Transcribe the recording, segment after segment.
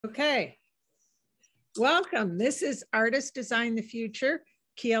Okay, welcome. This is Artists Design the Future,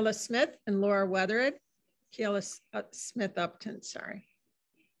 Kiela Smith and Laura Weathered. Kiela Smith Upton, sorry.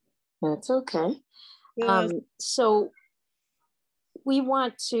 That's okay. So we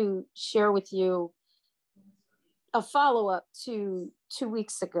want to share with you a follow-up to 2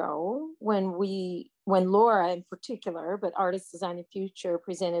 weeks ago when Laura in particular, but Artists Design the Future,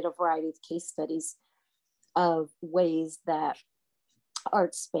 presented a variety of case studies of ways that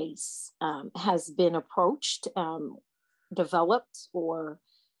art space has been approached, developed, or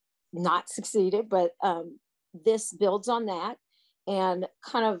not succeeded, but this builds on that and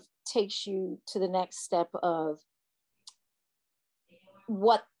kind of takes you to the next step of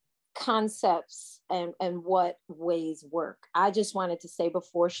what concepts and what ways work. I just wanted to say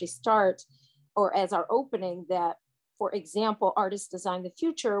before she starts, or as our opening, that, for example, Artists Design the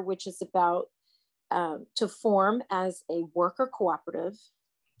Future, which is about to form as a worker cooperative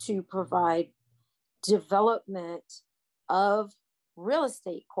to provide development of real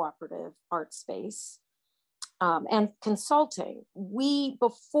estate cooperative art space and consulting.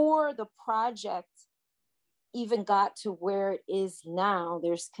 Before the project even got to where it is now,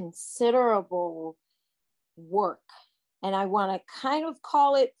 there's considerable work. And I want to kind of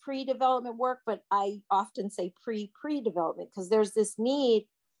call it pre-development work, but I often say pre-development because there's this need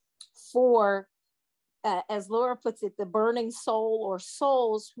for, as Laura puts it, the burning soul or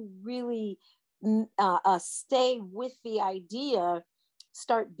souls who really stay with the idea,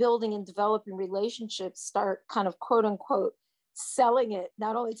 start building and developing relationships, start kind of quote unquote selling it,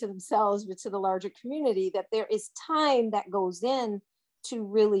 not only to themselves, but to the larger community, that there is time that goes in to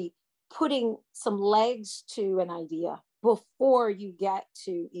really putting some legs to an idea before you get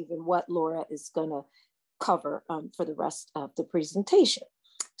to even what Laura is going to cover for the rest of the presentation.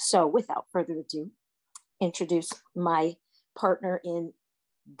 So without further ado, introduce my partner in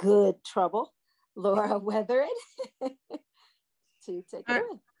good trouble, Laura Weathered, to take it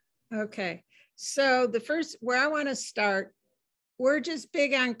away. Okay, so the first, where I want to start, we're just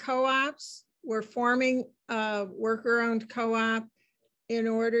big on co-ops. We're forming a worker-owned co-op in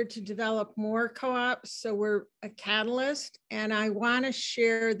order to develop more co-ops. So we're a catalyst. And I want to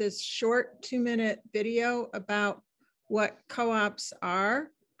share this short 2-minute video about what co-ops are.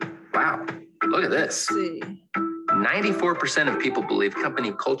 Wow, look at this. 94% of people believe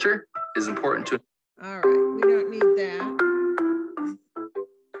company culture is important to. All right, we don't need that.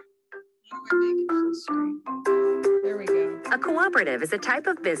 How do I make it full screen? There we go. A cooperative is a type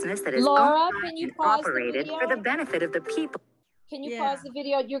of business that is Laura, can you pause operated the for the benefit of the people. Can you pause the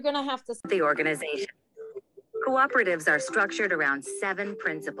video? You're going to have to. The organization. Cooperatives are structured around 7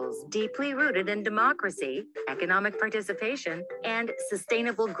 principles deeply rooted in democracy, economic participation, and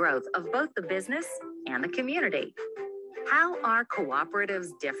sustainable growth of both the business and the community. How are cooperatives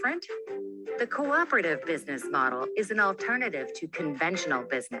different? The cooperative business model is an alternative to conventional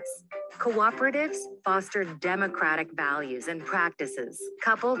business. Cooperatives foster democratic values and practices,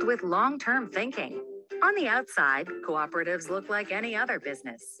 coupled with long-term thinking. On the outside, cooperatives look like any other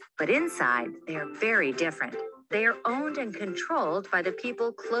business, but inside, they are very different. They are owned and controlled by the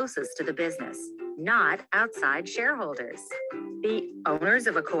people closest to the business, not outside shareholders. The owners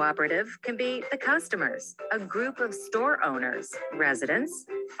of a cooperative can be the customers, a group of store owners, residents,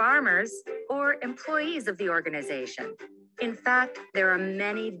 farmers, or employees of the organization. In fact, there are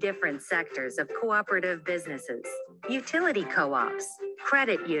many different sectors of cooperative businesses: utility co-ops,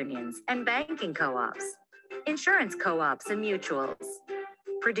 credit unions, and banking co-ops, insurance co-ops and mutuals,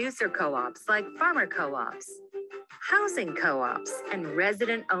 producer co-ops like farmer co-ops, housing co-ops and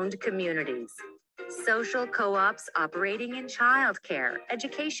resident-owned communities, social co-ops operating in childcare,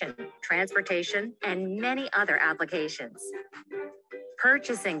 education, transportation, and many other applications,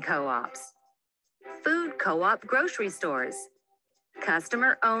 purchasing co-ops, food co-op grocery stores,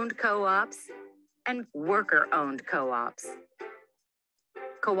 customer-owned co-ops, and worker-owned co-ops.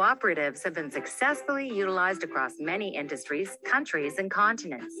 Cooperatives have been successfully utilized across many industries, countries, and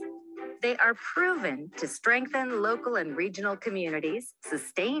continents. They are proven to strengthen local and regional communities,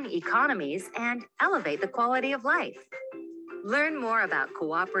 sustain economies, and elevate the quality of life. Learn more about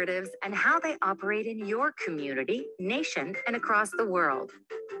cooperatives and how they operate in your community, nation, and across the world.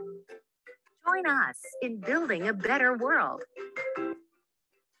 Join us in building a better world.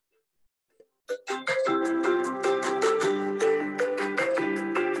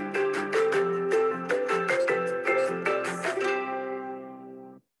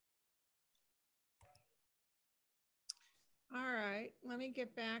 All right, let me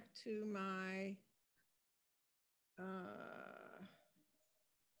get back to my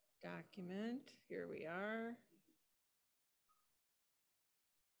document. Here we are.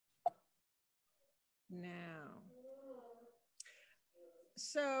 now.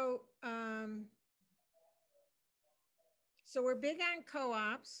 So, so we're big on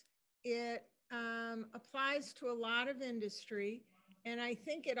co-ops. It applies to a lot of industry. And I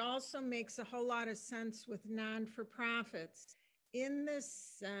think it also makes a whole lot of sense with non-for-profits in the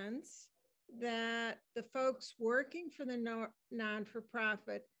sense that the folks working for the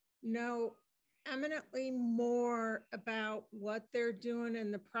non-for-profit know eminently more about what they're doing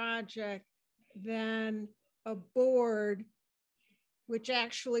in the project than a board, which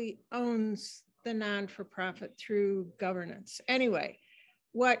actually owns the non-for-profit through governance. Anyway,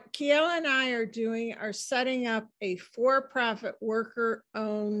 what Kiela and I are doing are setting up a for-profit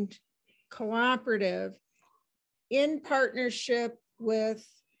worker-owned cooperative in partnership with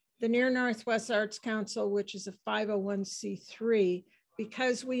the Near Northwest Arts Council, which is a 501c3,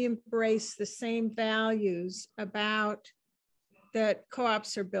 because we embrace the same values about that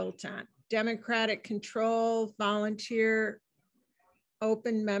co-ops are built on: democratic control, volunteer,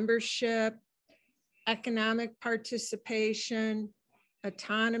 open membership, economic participation,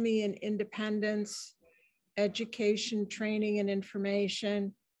 autonomy and independence, education, training and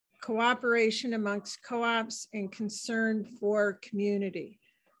information, cooperation amongst co-ops, and concern for community.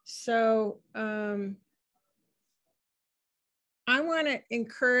 So I want to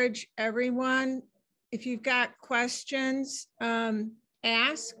encourage everyone, if you've got questions,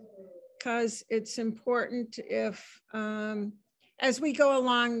 ask, because it's important. If as we go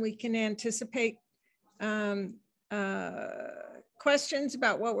along, we can anticipate questions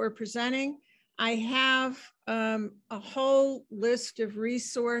about what we're presenting. I have a whole list of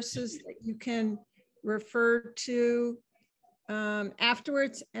resources that you can refer to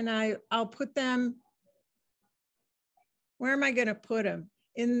afterwards, and I'll put them, where am I going to put them?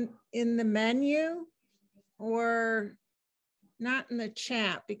 In the menu, or not in the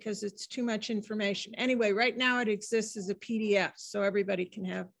chat because it's too much information. Anyway, right now it exists as a PDF, so everybody can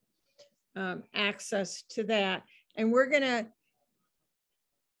have access to that. And we're going to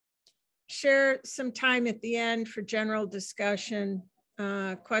share some time at the end for general discussion,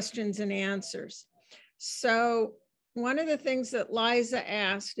 questions and answers. So one of the things that Liza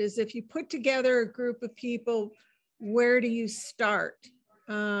asked is, if you put together a group of people, where do you start?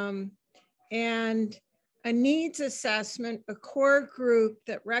 And a needs assessment, a core group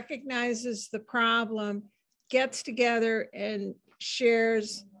that recognizes the problem, gets together and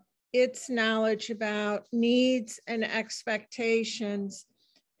shares its knowledge about needs and expectations,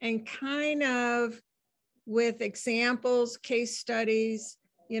 and kind of with examples, case studies,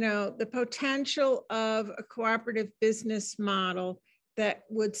 you know, the potential of a cooperative business model that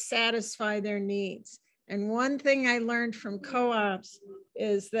would satisfy their needs. And one thing I learned from co-ops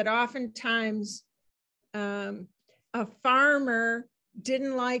is that oftentimes a farmer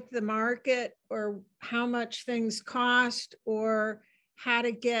didn't like the market, or how much things cost, or how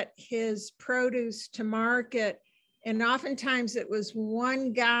to get his produce to market. And oftentimes it was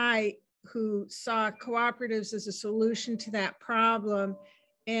one guy who saw cooperatives as a solution to that problem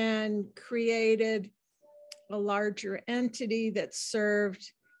and created a larger entity that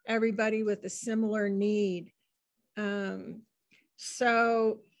served everybody with a similar need.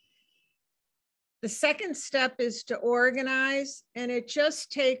 So the second step is to organize, and it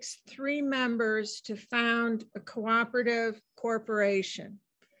just takes 3 members to found a cooperative corporation.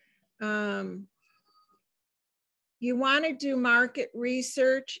 You want to do market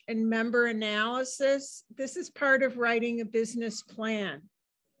research and member analysis. This is part of writing a business plan.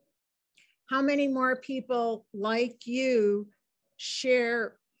 How many more people like you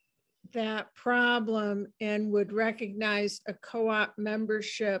share that problem and would recognize a co-op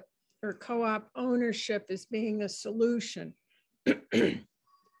membership or co-op ownership as being a solution?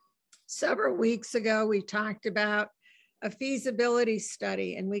 Several weeks ago, we talked about a feasibility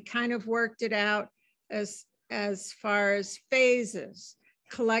study, and we kind of worked it out as far as phases: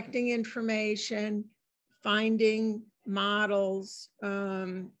 collecting information, finding models.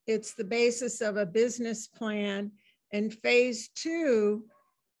 It's the basis of a business plan. And phase 2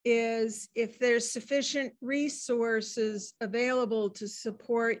 is, if there's sufficient resources available to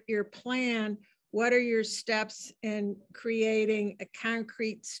support your plan, what are your steps in creating a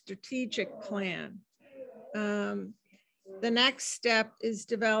concrete strategic plan? The next step is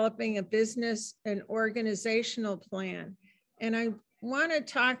developing a business and organizational plan. And I want to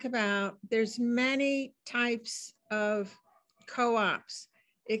talk about, there's many types of co-ops.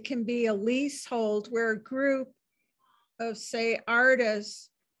 It can be a leasehold, where a group of, say, artists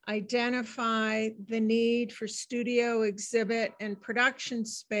identify the need for studio, exhibit, and production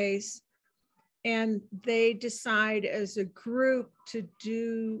space, and they decide as a group to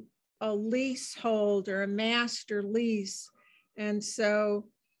do a leasehold or a master lease. And so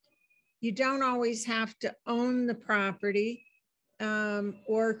you don't always have to own the property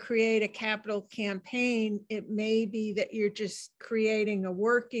or create a capital campaign. It may be that you're just creating a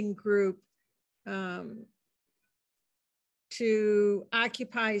working group to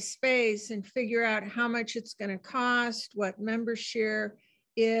occupy space and figure out how much it's going to cost, what member share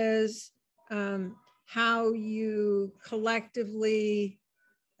is, how you collectively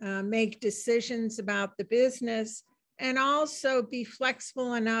make decisions about the business, and also be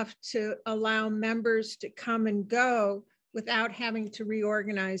flexible enough to allow members to come and go without having to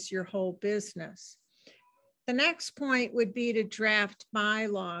reorganize your whole business. The next point would be to draft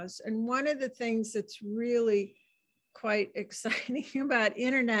bylaws. And one of the things that's really quite exciting about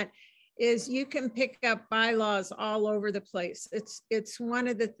internet is you can pick up bylaws all over the place. It's one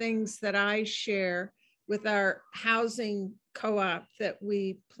of the things that I share with our housing co-op that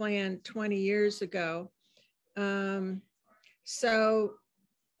we planned 20 years ago. So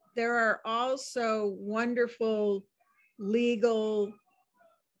there are also wonderful legal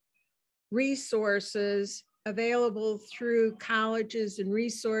resources available through colleges and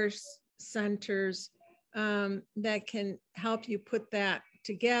resource centers that can help you put that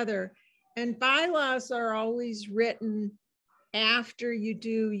together. And bylaws are always written after you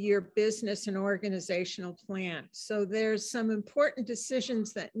do your business and organizational plan. So there's some important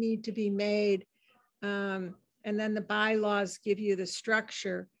decisions that need to be made. And then the bylaws give you the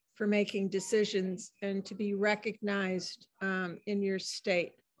structure for making decisions and to be recognized in your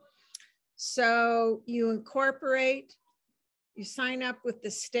state. So you incorporate, you sign up with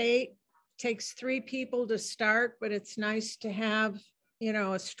the state. Takes 3 people to start, but it's nice to have, you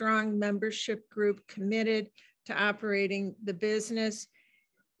know, a strong membership group committed to operating the business.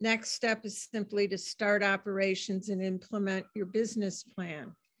 Next step is simply to start operations and implement your business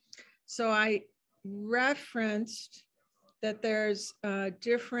plan. So I referenced that there's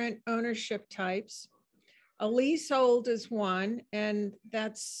different ownership types. A leasehold is one, and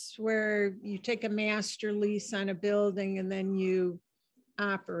that's where you take a master lease on a building and then you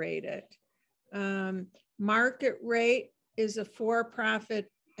operate it. MarketRate is a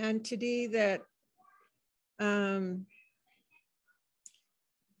for-profit entity that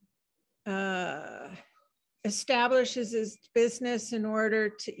establishes its business in order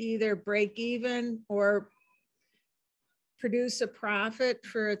to either break even or produce a profit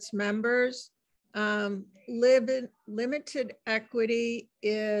for its members. Limited equity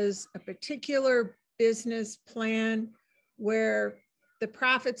is a particular business plan where the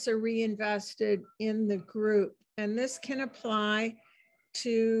profits are reinvested in the group. And this can apply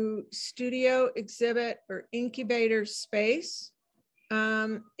to studio, exhibit, or incubator space.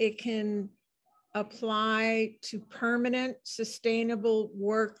 It can apply to permanent, sustainable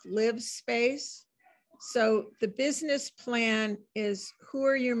work, live space. So the business plan is who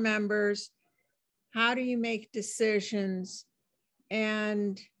are your members? How do you make decisions?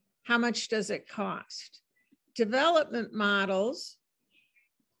 And how much does it cost? Development models.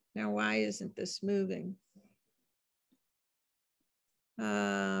 Now, why isn't this moving?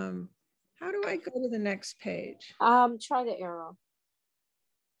 How do I go to the next page? Try the arrow.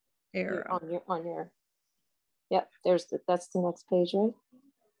 Arrow. On your, yep, that's the next page, right?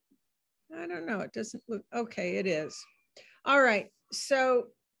 I don't know, it doesn't look, okay, it is. All right, so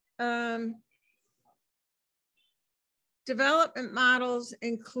development models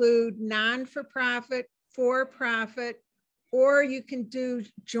include non-for-profit, for-profit, or you can do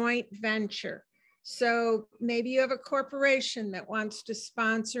joint venture. So maybe you have a corporation that wants to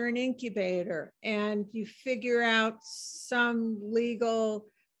sponsor an incubator and you figure out some legal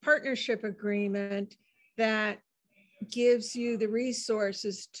partnership agreement that gives you the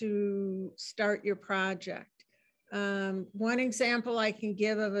resources to start your project. One example I can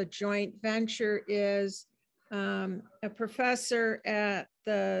give of a joint venture is a professor at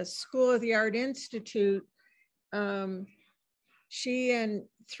the School of the Art Institute. She and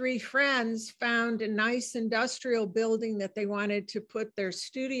 3 friends found a nice industrial building that they wanted to put their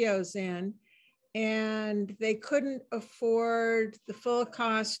studios in, and they couldn't afford the full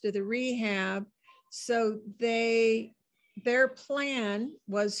cost of the rehab. So their plan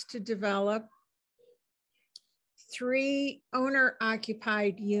was to develop 3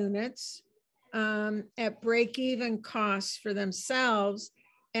 owner-occupied units at break-even costs for themselves,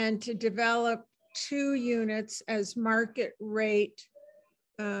 and to develop 2 units as market rate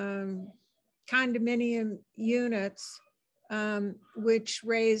condominium units, which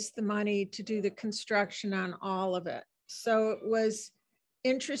raised the money to do the construction on all of it. So it was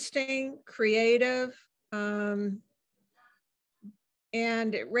interesting, creative,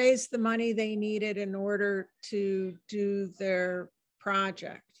 and it raised the money they needed in order to do their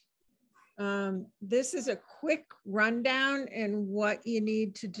project. This is a quick rundown in what you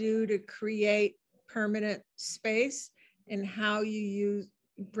need to do to create permanent space and how you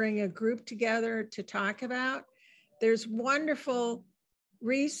bring a group together to talk about. There's wonderful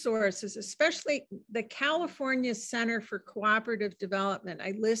resources, especially the California Center for Cooperative Development.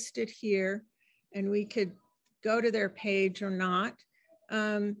 I listed here, and we could go to their page or not.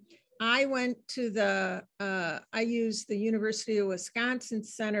 I went to I used the University of Wisconsin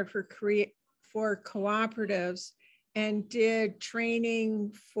Center for Cooperatives and did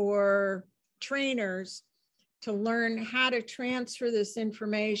training for trainers to learn how to transfer this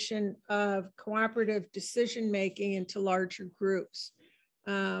information of cooperative decision-making into larger groups.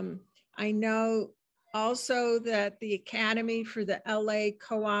 I know also that the Academy for the LA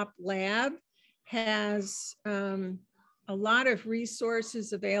Co-op Lab has a lot of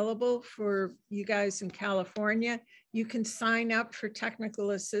resources available for you guys in California. You can sign up for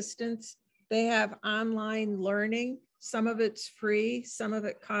technical assistance. They have online learning. Some of it's free, some of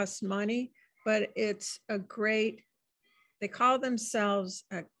it costs money, but it's a great, they call themselves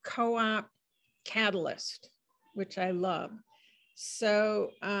a co-op catalyst, which I love.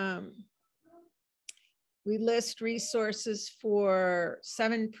 So we list resources for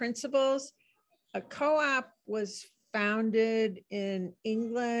 7 principles. A co-op was founded in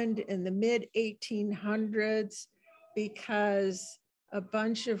England in the mid-1800s because a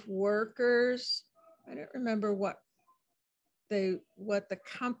bunch of workers, I don't remember what the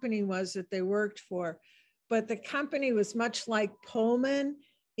company was that they worked for, but the company was much like Pullman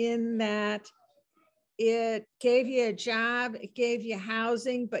in that it gave you a job, it gave you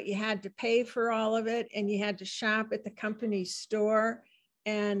housing, but you had to pay for all of it, and you had to shop at the company store,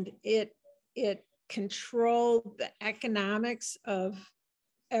 and it controlled the economics of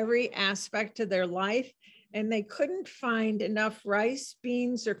every aspect of their life. And they couldn't find enough rice,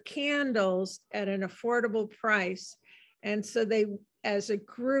 beans, or candles at an affordable price. And so they, as a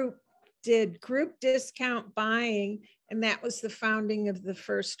group, did group discount buying, and that was the founding of the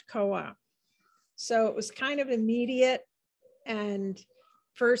first co-op. So it was kind of immediate and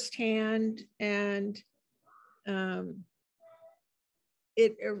firsthand, and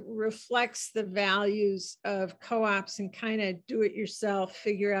it reflects the values of co-ops and kind of do it yourself,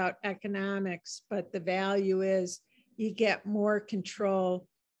 figure out economics, but the value is you get more control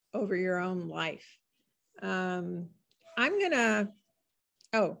over your own life. I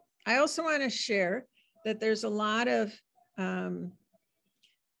also want to share that there's a lot of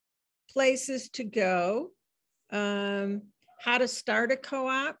places to go, how to start a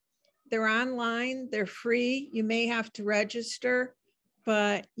co-op. They're online, they're free. You may have to register,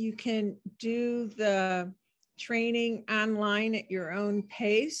 but you can do the training online at your own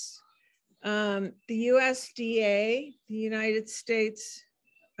pace. The USDA, the United States,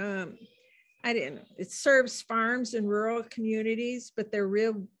 it serves farms and rural communities, but they're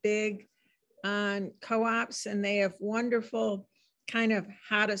real big on co-ops, and they have wonderful kind of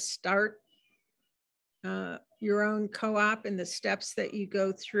how to start your own co-op and the steps that you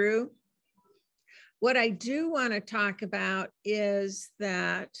go through. What I do want to talk about is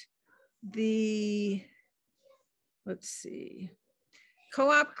that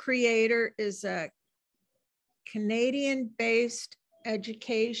Co-op Creator is a Canadian-based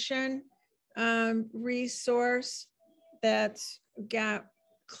education resource that's got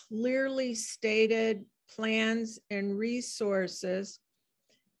clearly stated plans and resources.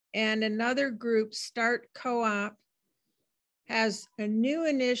 And another group, Start Co-op, has a new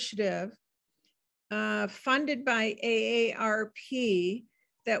initiative funded by AARP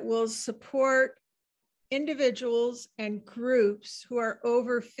that will support individuals and groups who are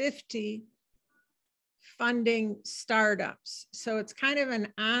over 50 funding startups. So it's kind of an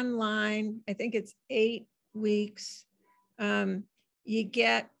online, I think it's 8 weeks. You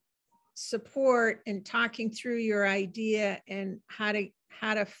get support in talking through your idea and how to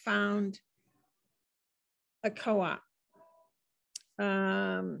found a co-op.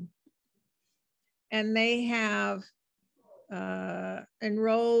 And they have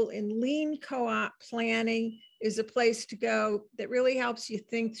enroll in Lean Co-op Planning is a place to go that really helps you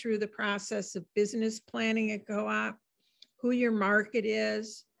think through the process of business planning a co-op, who your market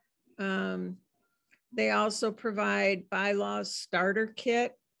is. They also provide Bylaws starter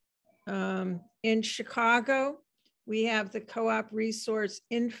kit. In Chicago, we have the Co-op Resource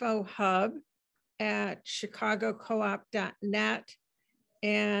Info Hub at chicagocoop.net.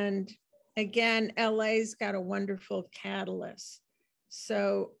 And again, LA's got a wonderful catalyst.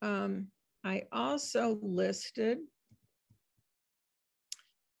 So I also listed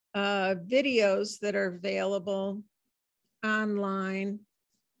videos that are available online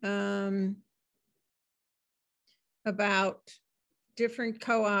about different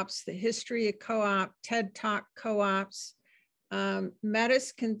co-ops, the history of co-op, TED Talk co-ops.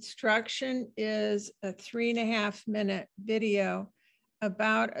 Metis Construction is a 3.5-minute video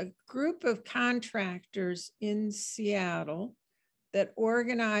about a group of contractors in Seattle that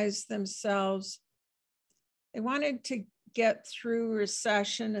organized themselves. They wanted to get through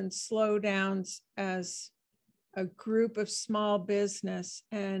recession and slowdowns as a group of small business,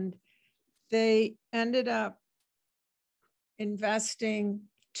 and they ended up investing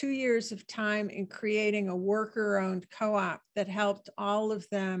 2 years of time in creating a worker-owned co-op that helped all of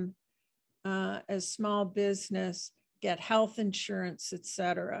them as small business get health insurance, et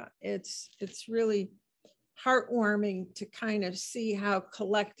cetera. It's really heartwarming to kind of see how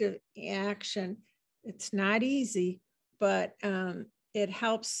collective action, it's not easy, but it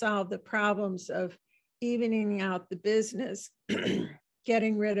helps solve the problems of evening out the business,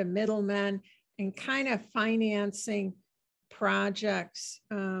 getting rid of middlemen, and kind of financing projects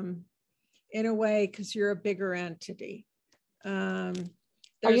in a way, because you're a bigger entity. Are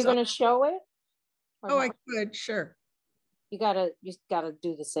you going to show it? Oh, I could, sure. You gotta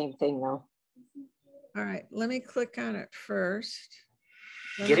do the same thing though. All right, let me click on it first.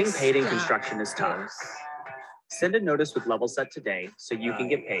 Getting paid in construction is tough. Send a notice with LevelSet today so you can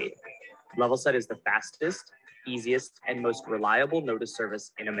get paid. LevelSet is the fastest, easiest, and most reliable notice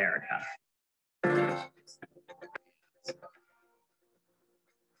service in America.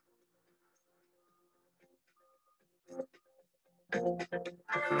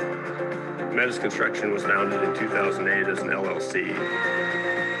 Metis Construction was founded in 2008 as an LLC.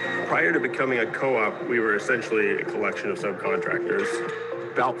 Prior to becoming a co-op, we were essentially a collection of subcontractors.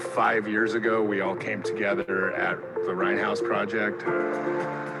 About 5 years ago, we all came together at the Rhinehouse project.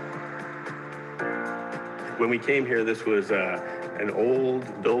 When we came here, this was an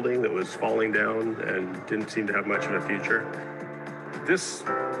old building that was falling down and didn't seem to have much of a future. This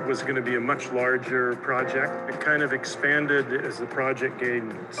was going to be a much larger project. It kind of expanded as the project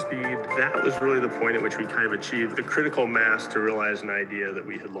gained speed. That was really the point at which we kind of achieved the critical mass to realize an idea that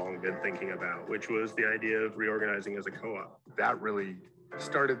we had long been thinking about, which was the idea of reorganizing as a co-op. That really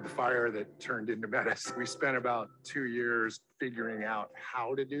started the fire that turned into Metis. We spent about 2 years figuring out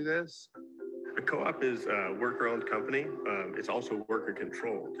how to do this. A co-op is a worker-owned company. It's also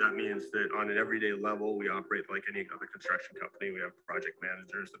worker-controlled. That means that on an everyday level, we operate like any other construction company. We have project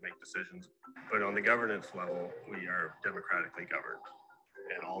managers that make decisions. But on the governance level, we are democratically governed,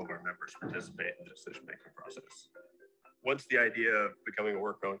 and all of our members participate in the decision-making process. Once the idea of becoming a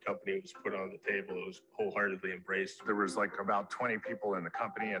worker-owned company was put on the table, it was wholeheartedly embraced. There was like about 20 people in the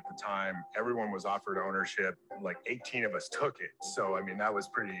company at the time. Everyone was offered ownership. Like 18 of us took it. So, I mean, that was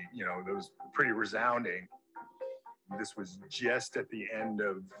pretty, that was pretty resounding. This was just at the end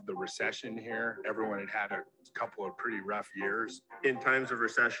of the recession here. Everyone had had a couple of pretty rough years. In times of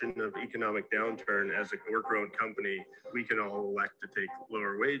recession, of economic downturn, as a worker-owned company, we can all elect to take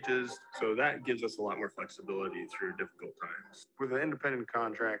lower wages. So that gives us a lot more flexibility through difficult times. With an independent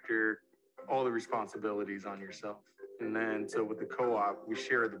contractor, all the responsibilities on yourself. And then, so with the co-op, we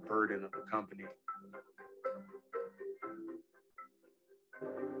share the burden of the company.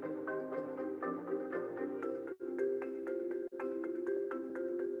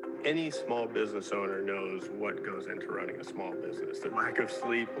 Any small business owner knows what goes into running a small business. The lack of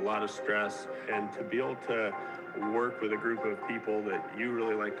sleep, a lot of stress, and to be able to work with a group of people that you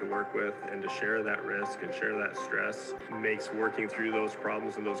really like to work with and to share that risk and share that stress makes working through those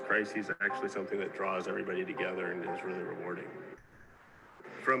problems and those crises actually something that draws everybody together and is really rewarding.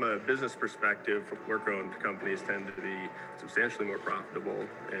 From a business perspective, worker-owned companies tend to be substantially more profitable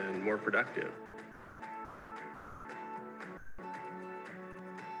and more productive.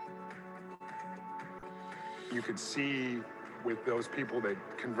 You could see with those people that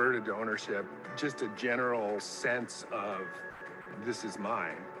converted to ownership, just a general sense of this is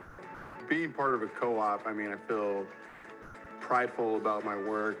mine. Being part of a co-op, I mean, I feel prideful about my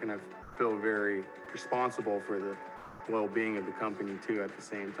work and I feel very responsible for the well-being of the company too at the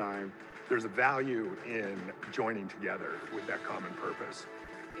same time. There's a value in joining together with that common purpose.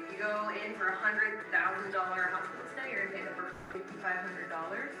 If you go in for a $100,000 hospital stay, you're gonna pay the first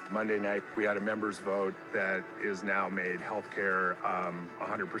 $5,500. Monday night, we had a members vote that is now made healthcare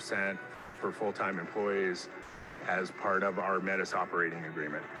 100% for full-time employees as part of our Metis operating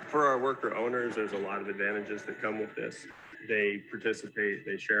agreement. For our worker owners, there's a lot of advantages that come with this. They participate,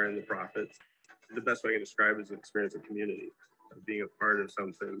 they share in the profits. The best way I can describe it is an experience of community, of being a part of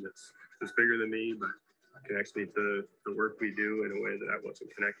something that's bigger than me, but connects me to the work we do in a way that I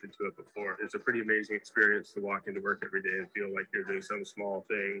wasn't connected to it before. It's a pretty amazing experience to walk into work every day and feel like you're doing some small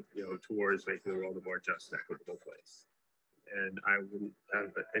thing, you know, towards making the world a more just and equitable place. And I wouldn't have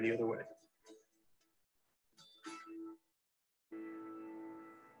it any other way.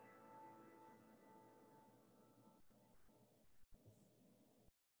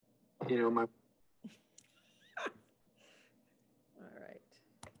 You know, my All right.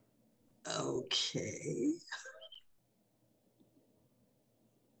 Okay.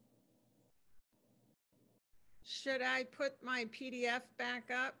 Should I put my PDF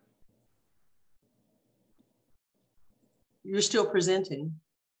back up? You're still presenting.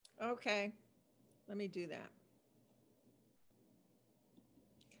 Okay, let me do that.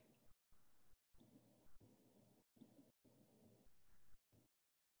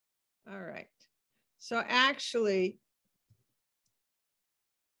 All right. So actually,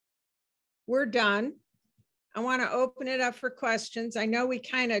 we're done. I want to open it up for questions. I know we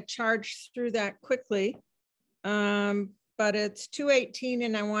kind of charged through that quickly, but it's 2:18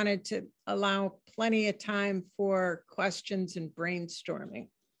 and I wanted to allow plenty of time for questions and brainstorming.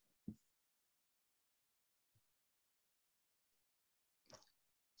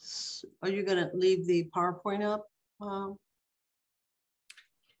 Are you going to leave the PowerPoint up?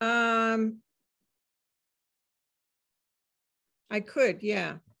 I could,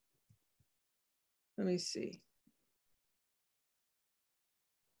 yeah. Let me see.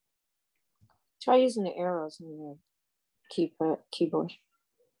 Try using the arrows in your keyboard.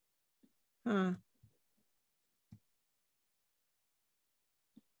 Huh.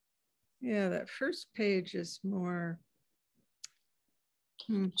 Yeah, that first page is more.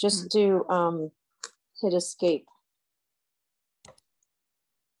 Just do hit escape.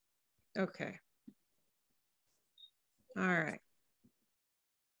 Okay. All right.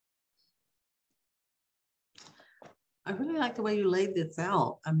 I really like the way you laid this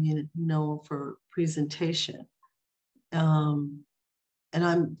out. I mean, you know, for presentation. And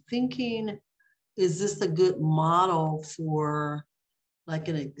I'm thinking, is this a good model for like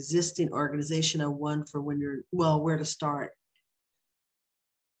an existing organization or one for when you're, well, where to start?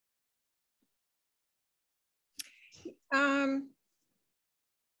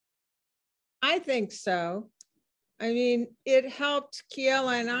 I think so. I mean, it helped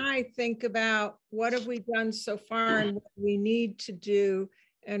Kiela and I think about what have we done so far and what we need to do.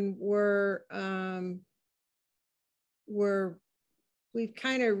 And we've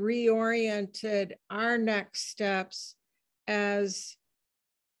kind of reoriented our next steps as,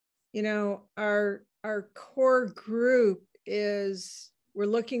 you know, our core group is, we're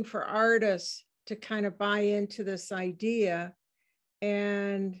looking for artists to kind of buy into this idea.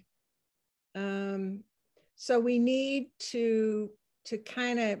 And so we need to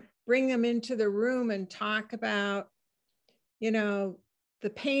kind of bring them into the room and talk about, you know, the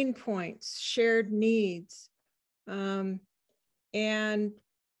pain points, shared needs. And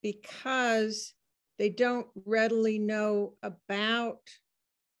because they don't readily know about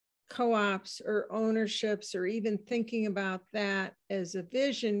co-ops or ownerships or even thinking about that as a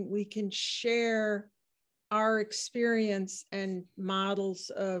vision, we can share our experience and models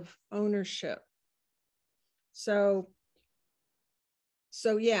of ownership. So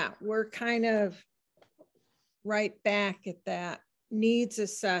yeah, we're kind of right back at that needs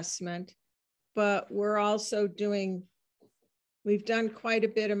assessment, but we're also we've done quite a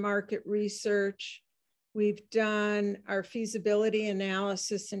bit of market research. We've done our feasibility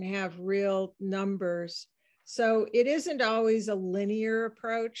analysis and have real numbers. So it isn't always a linear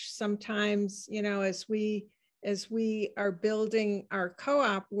approach. Sometimes, you know, as we are building our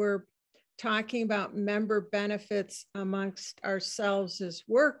co-op, we're talking about member benefits amongst ourselves as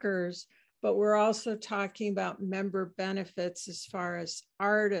workers, but we're also talking about member benefits as far as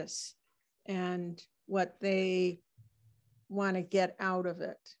artists and what they want to get out of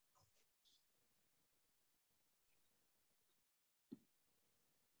it.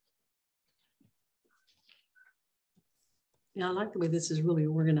 Yeah, I like the way this is really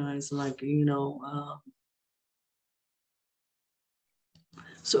organized, like, you know.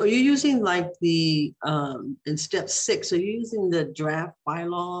 So are you using like the, in step 6, are you using the draft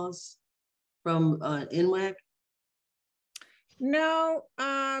bylaws from NWAC? No,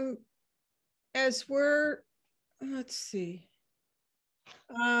 as let's see.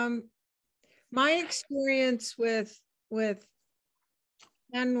 My experience with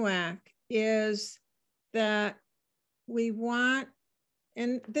NWAC is that we want,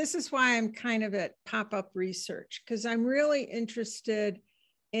 and this is why I'm kind of at pop-up research, because I'm really interested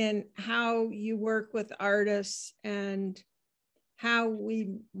in how you work with artists and how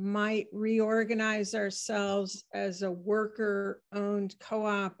we might reorganize ourselves as a worker-owned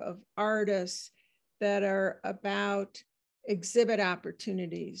co-op of artists that are about exhibit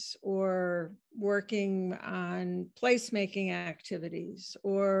opportunities or working on placemaking activities.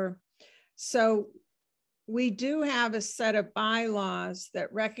 Or so we do have a set of bylaws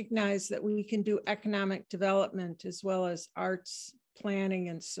that recognize that we can do economic development as well as arts planning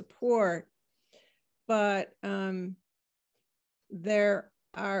and support. But there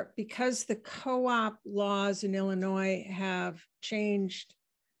are, because the co-op laws in Illinois have changed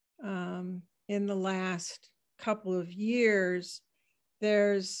in the last couple of years,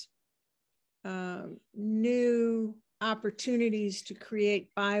 there's new opportunities to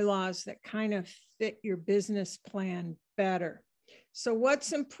create bylaws that kind of fit your business plan better. So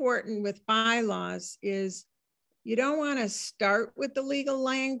what's important with bylaws is you don't want to start with the legal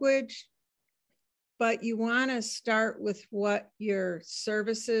language, but you want to start with what your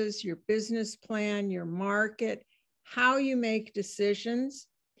services, your business plan, your market, how you make decisions,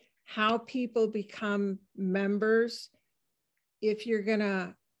 how people become members, if you're going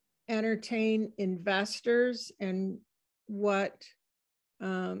to entertain investors, and what,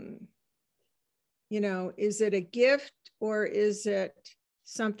 you know, is it a gift or is it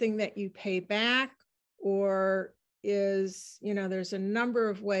something that you pay back, or is, you know, there's a number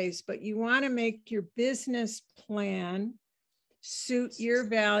of ways, but you want to make your business plan suit your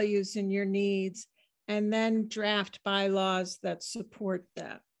values and your needs, and then draft bylaws that support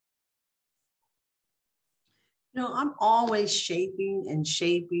that. You know, I'm always shaping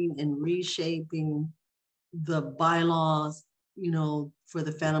and reshaping the bylaws, you know, for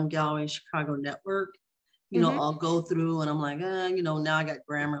the Phantom Gallery Chicago network. You know, I'll go through and I'm like, you know, now I got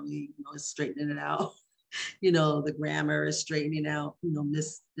Grammarly, you know, it's straightening it out. You know, the grammar is straightening out, you know,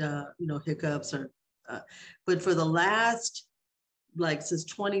 you know, hiccups or, but for the last, like since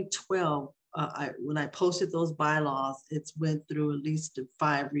 2012, when I posted those bylaws, it's went through at least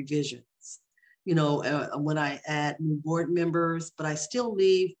 5 revisions. You know, when I add new board members, but I still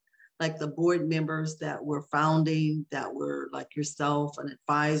leave like the board members that were founding, that were like yourself, an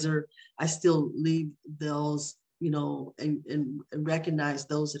advisor. I still leave those, you know, and recognize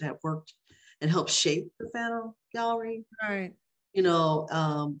those that have worked and helped shape the Phantom Gallery. Right. You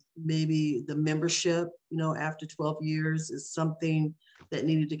know, maybe the membership, you know, after 12 years is something that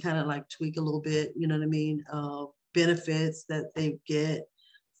needed to kind of like tweak a little bit, you know what I mean? Benefits that they get.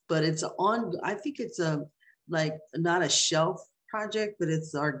 But it's on, I think it's a, like not a shelf project, but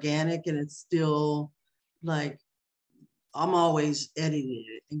it's organic, and it's still like, I'm always editing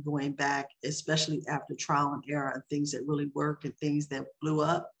it and going back, especially after trial and error, and things that really work and things that blew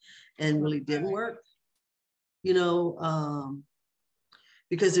up and really didn't work, you know,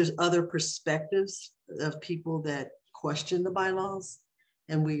 because there's other perspectives of people that question the bylaws.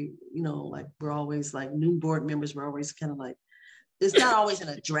 And we, you know, like we're always like new board members, we're always kind of like, it's not always in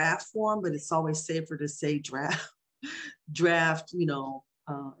a draft form, but it's always safer to say draft, you know,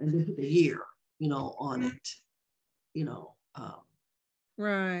 and then the year, you know, on it, you know.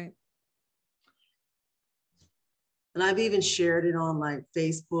 Right. And I've even shared it on like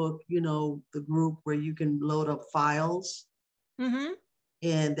Facebook, you know, the group where you can load up files.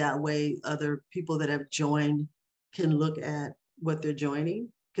 And that way other people that have joined can look at what they're joining.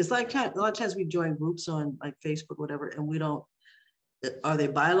 Because like a lot of times we join groups on like Facebook, whatever, and we don't, are they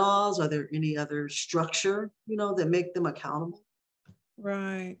bylaws? Are there any other structure, you know, that make them accountable?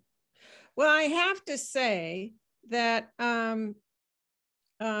 Right. Well, I have to say that,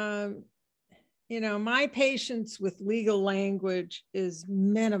 you know, my patience with legal language is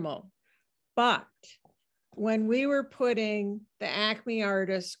minimal, but when we were putting the Acme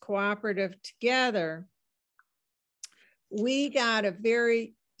Artists Cooperative together, we got a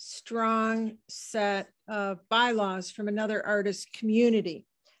very strong set of bylaws from another artist community.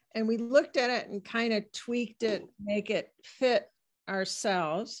 And we looked at it and kind of tweaked it, make it fit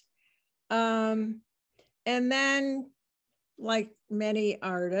ourselves. And then, like many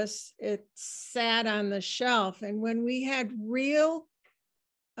artists, it sat on the shelf. And when we had real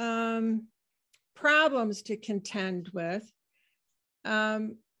problems to contend with,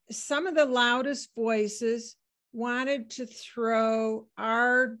 some of the loudest voices wanted to throw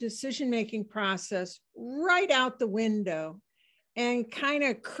our decision-making process right out the window and kind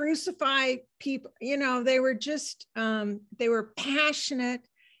of crucify people. You know, they were just, they were passionate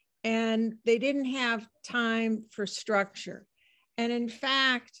and they didn't have time for structure. And in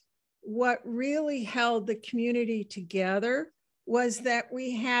fact, what really held the community together was that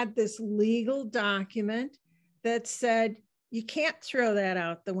we had this legal document that said, you can't throw that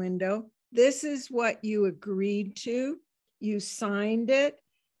out the window. This is what you agreed to. you signed it.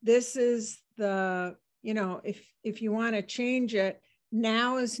 This is the, you know, if you want to change it,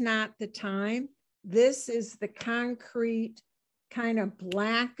 now is not the time. This is the concrete kind of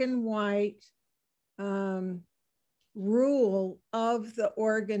black and white rule of the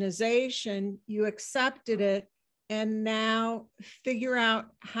organization. You accepted it, and now figure out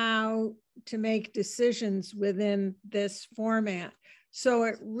how to make decisions within this format. So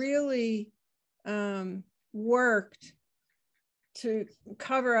it really worked to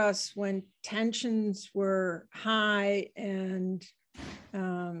cover us when tensions were high and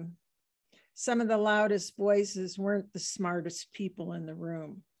some of the loudest voices weren't the smartest people in the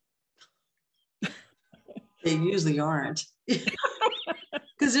room. They usually aren't,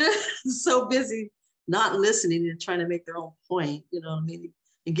 because they're so busy not listening and trying to make their own point, you know what I mean,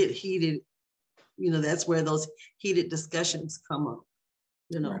 and get heated. You know, that's where those heated discussions come up,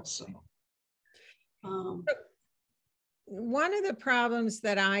 you know. Right. So one of the problems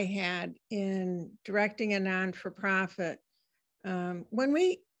that I had in directing a non-for-profit, when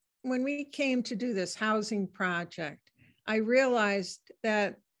we came to do this housing project, I realized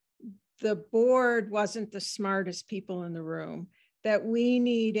that the board wasn't the smartest people in the room, that we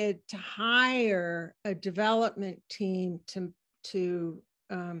needed to hire a development team to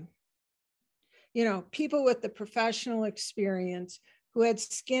you know, people with the professional experience who had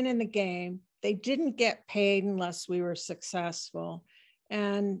skin in the game. They didn't get paid unless we were successful.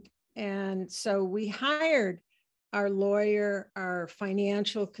 And so we hired our lawyer, our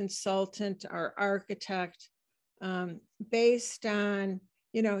financial consultant, our architect, based on,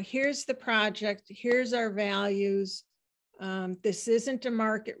 you know, here's the project, here's our values. This isn't a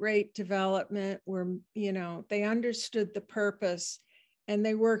market rate development where, you know, they understood the purpose, and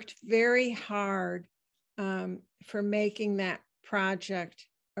they worked very hard for making that project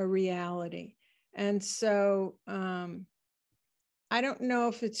a reality. And so I don't know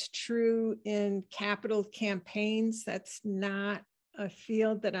if it's true in capital campaigns. That's not a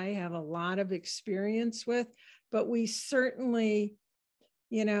field that I have a lot of experience with, but we certainly,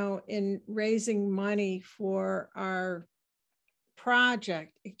 you know, in raising money for our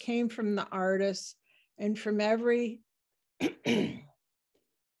project, it came from the artists and from every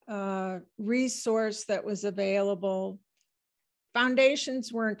resource that was available.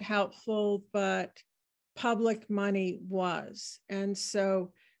 Foundations weren't helpful, but public money was. And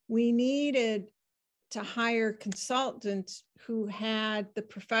so we needed to hire consultants who had the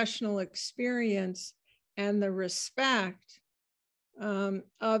professional experience and the respect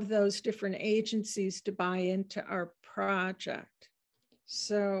of those different agencies to buy into our project.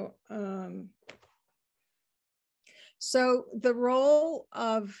 So, so the role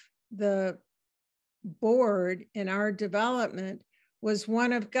of the board in our development was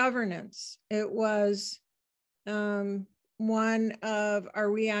one of governance. It was one of,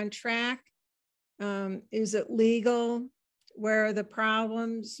 are we on track? Is it legal? Where are the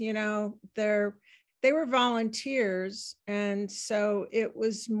problems? You know, they were volunteers. And so it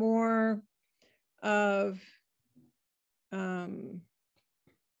was more of,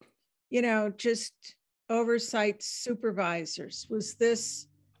 you know, just oversight supervisors. Was this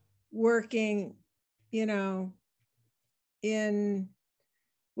working, you know,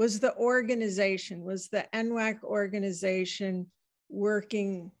 was the organization, was the NWAC organization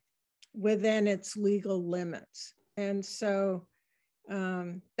working within its legal limits? And so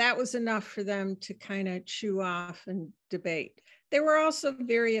that was enough for them to kind of chew off and debate. They were also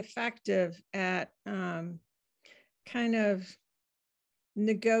very effective at kind of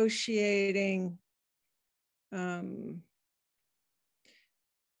negotiating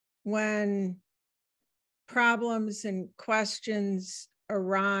when problems and questions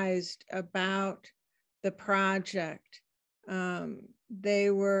arise about the project.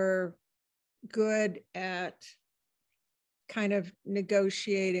 They were good at kind of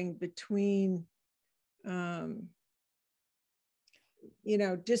negotiating between, you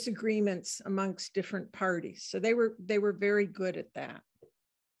know, disagreements amongst different parties. So they were very good at that.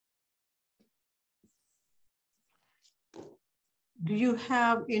 Do you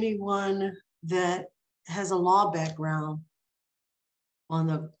have anyone that has a law background on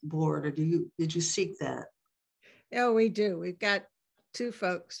the board, or did you seek that? Oh, we do. We've got two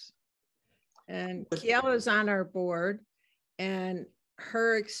folks, and Kiela is on our board, and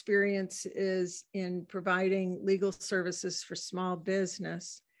her experience is in providing legal services for small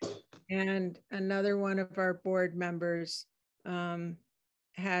business. And another one of our board members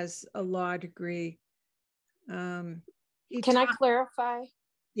has a law degree. Can I clarify?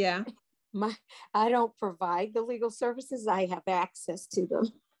 Yeah. I don't provide the legal services. I have access to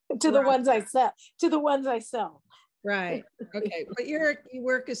them, to the ones I sell, Right. Okay. But you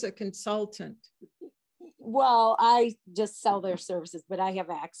work as a consultant. Well, I just sell their services, but I have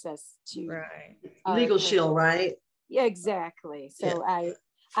access to Right. Legal Shield, right? Yeah, exactly. So Yeah.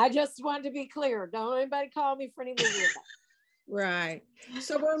 I just wanted to be clear. Don't anybody call me for any legal advice. Right.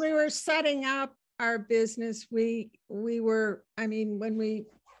 So when we were setting up our business, we were, I mean, when we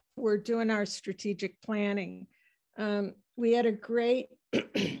were doing our strategic planning, we had a great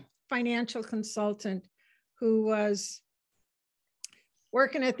financial consultant who was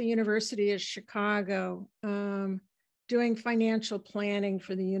working at the University of Chicago, doing financial planning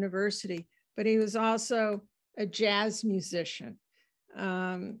for the university, but he was also a jazz musician.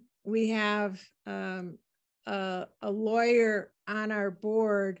 We have a lawyer on our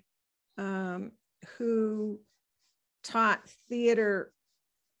board who taught theater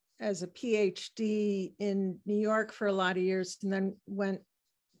as a PhD in New York for a lot of years and then went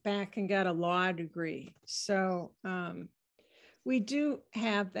back and got a law degree. So we do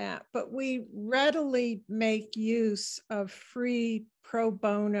have that, but we readily make use of free pro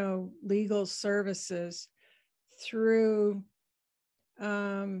bono legal services through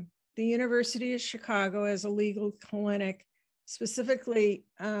the University of Chicago as a legal clinic. Specifically,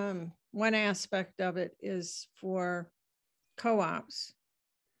 one aspect of it is for co-ops.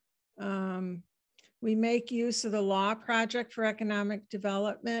 We make use of the Law Project for Economic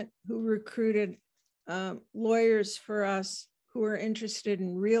Development, who recruited lawyers for us who are interested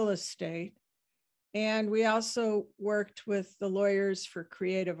in real estate. And we also worked with the lawyers for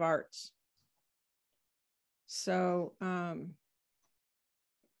creative arts. So,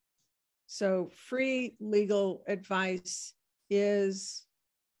 so free legal advice is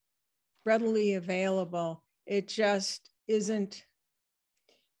readily available. It just isn't,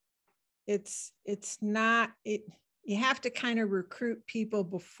 it's not, you have to kind of recruit people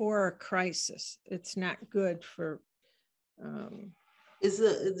before a crisis. It's not good for, is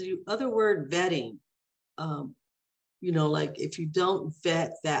the other word vetting. You know, like if you don't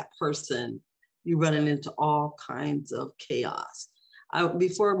vet that person, you're running into all kinds of chaos.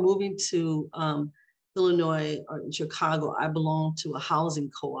 Before moving to Illinois or Chicago, I belonged to a housing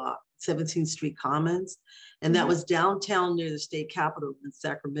co-op, 17th Street Commons, and that was downtown near the state capitol in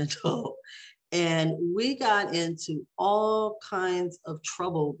Sacramento. And we got into all kinds of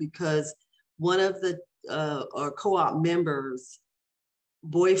trouble because one of the our co-op members'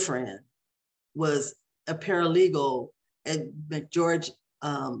 boyfriend was a paralegal at McGeorge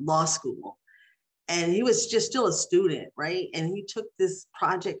Law School. And he was just still a student, right? And he took this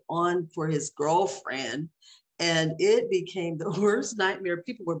project on for his girlfriend, and it became the worst nightmare.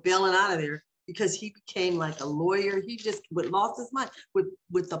 People were bailing out of there because he became like a lawyer. He just lost his mind with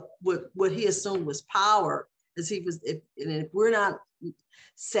what he assumed was power, as he was. If we're not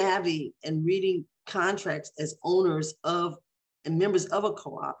savvy and reading contracts as owners of and members of a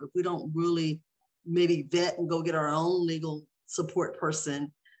co-op, if we don't really maybe vet and go get our own legal support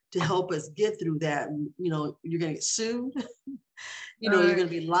person to help us get through that, you know, you're going to get sued. You know, you're going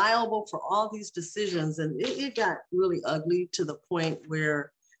to be liable for all these decisions. And it got really ugly to the point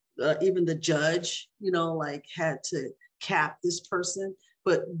where even the judge, you know, like had to cap this person,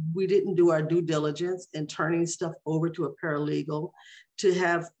 but we didn't do our due diligence in turning stuff over to a paralegal to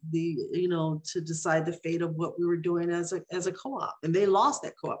have the, you know, to decide the fate of what we were doing as a co-op. And they lost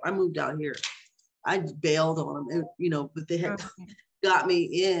that co-op. I moved out here. I bailed on them, you know, but they had got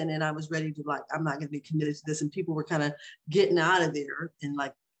me in, and I was ready to, like, I'm not going to be committed to this. And people were kind of getting out of there and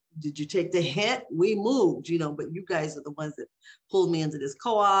like, did you take the hint? We moved, you know, but you guys are the ones that pulled me into this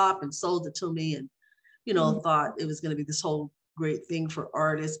co-op and sold it to me, and, you know, thought it was going to be this whole great thing for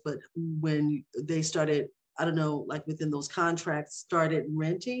artists. But when they started, I don't know, like within those contracts, started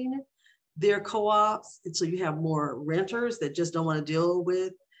renting their co-ops, and so you have more renters that just don't want to deal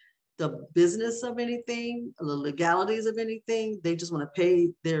with the business of anything, the legalities of anything. They just want to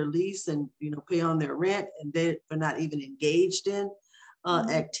pay their lease and, you know, pay on their rent, and they're not even engaged in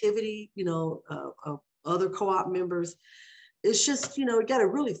activity, you know, of other co-op members. It's just, you know, you got to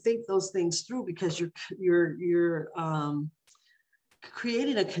really think those things through, because you're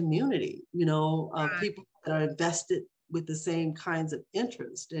creating a community, you know, of people that are invested with the same kinds of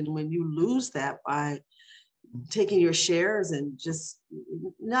interest. And when you lose that by taking your shares and just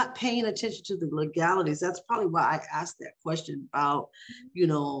not paying attention to the legalities, that's probably why I asked that question about, you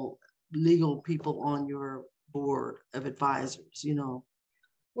know, legal people on your board of advisors, you know.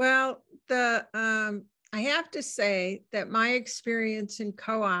 Well, I have to say that my experience in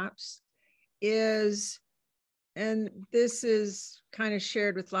co-ops is, and this is kind of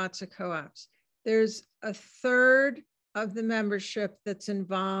shared with lots of co-ops, there's a third of the membership that's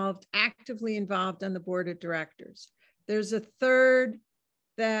involved, actively involved on the board of directors. There's a third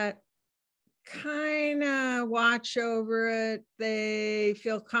that kind of watch over it. They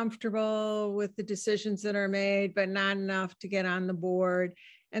feel comfortable with the decisions that are made, but not enough to get on the board.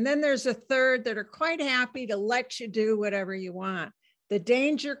 And then there's a third that are quite happy to let you do whatever you want. The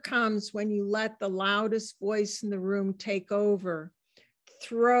danger comes when you let the loudest voice in the room take over,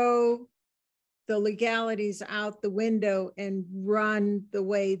 throw the legalities out the window and run the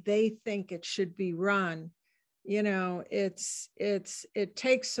way they think it should be run. You know, it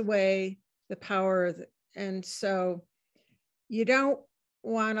takes away the power of it. And so you don't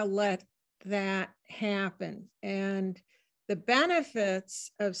want to let that happen. And the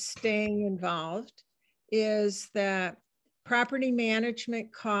benefits of staying involved is that property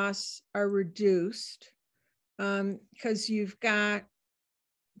management costs are reduced because you've got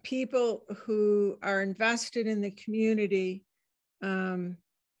people who are invested in the community.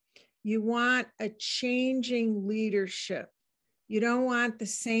 You want a changing leadership. You don't want the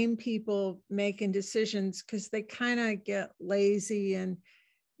same people making decisions because they kind of get lazy and,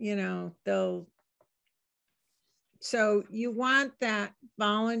 you know, so you want that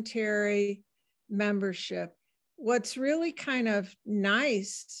voluntary membership. What's really kind of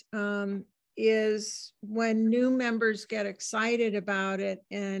nice is when new members get excited about it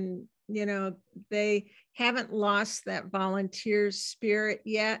and, you know, they haven't lost that volunteer spirit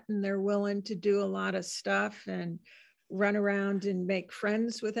yet, and they're willing to do a lot of stuff and run around and make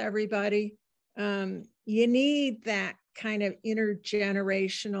friends with everybody. You need that kind of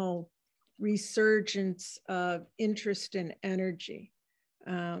intergenerational resurgence of interest and energy.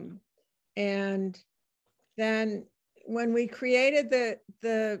 And then when we created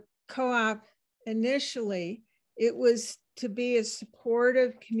the co-op initially, it was to be a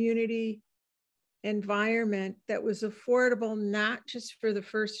supportive community environment that was affordable, not just for the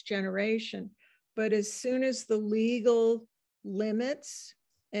first generation, but as soon as the legal limits,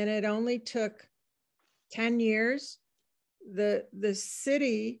 and it only took 10 years, the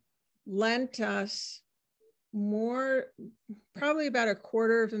city lent us more, probably about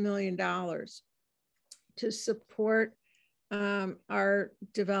 $250,000 to support our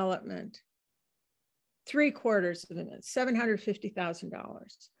development.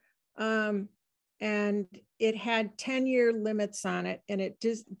 $750,000. And it had 10-year limits on it, and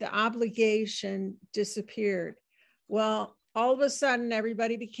the obligation disappeared. Well, all of a sudden,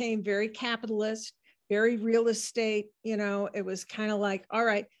 everybody became very capitalist, very real estate. You know, it was kind of like, all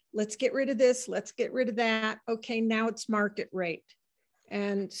right, let's get rid of this, let's get rid of that. Okay, now it's market rate.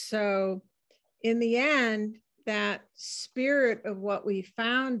 And so in the end, that spirit of what we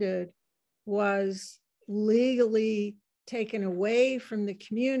founded was legally taken away from the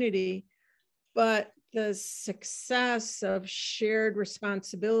community, but the success of shared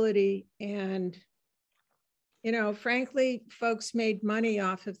responsibility and, you know, frankly, folks made money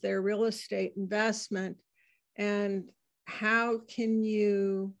off of their real estate investment. And how can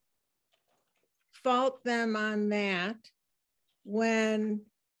you fault them on that when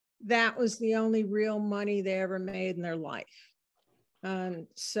that was the only real money they ever made in their life?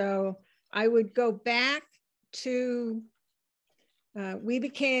 So I would go back to, we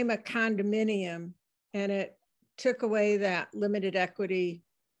became a condominium, and it took away that limited equity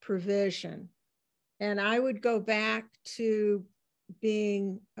provision. And I would go back to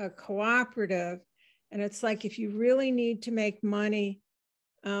being a cooperative. And it's like, if you really need to make money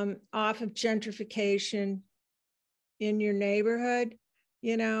off of gentrification in your neighborhood,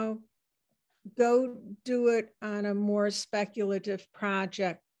 you know, go do it on a more speculative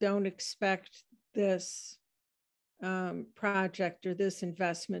project. Don't expect this project or this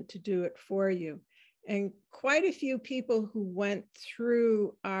investment to do it for you. And quite a few people who went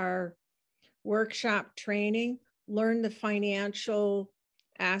through our workshop training learned the financial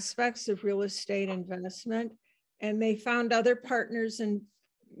aspects of real estate investment, and they found other partners and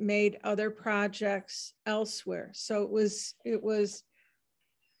made other projects elsewhere. So it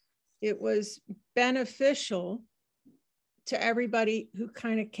was beneficial to everybody who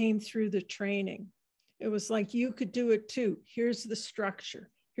kind of came through the training. It was like, you could do it too. Here's the structure.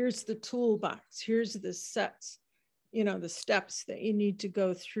 Here's the toolbox. Here's the sets, you know, the steps that you need to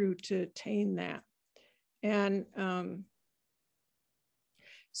go through to attain that. And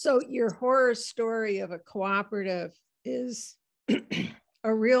so your horror story of a cooperative is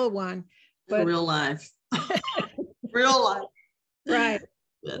a real one. But real life. Real life. Right,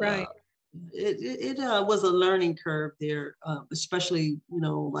 But, right. It was a learning curve there, especially, you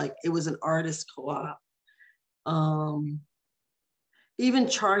know, like it was an artist co-op. even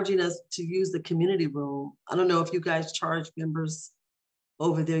charging us to use the community room. I don't know if you guys charge members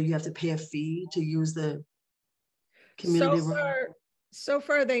over there. You have to pay a fee to use the community room. So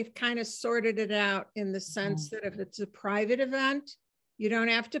far, they've kind of sorted it out in the sense that if it's a private event, you don't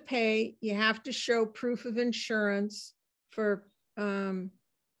have to pay. You have to show proof of insurance for kind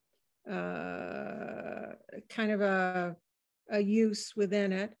of a use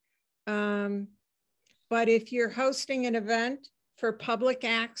within it. But if you're hosting an event for public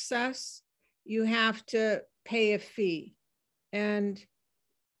access, you have to pay a fee. And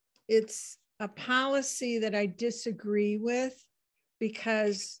it's a policy that I disagree with,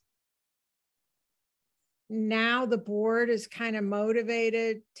 because now the board is kind of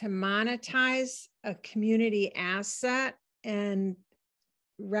motivated to monetize a community asset and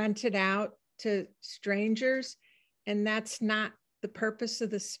rent it out to strangers. And that's not the purpose of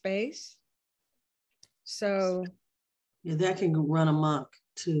the space. So yeah, that can run amok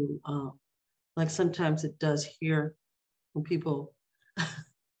too. Like sometimes it does here when people,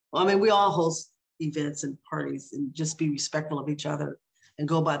 well, I mean, we all host events and parties and just be respectful of each other and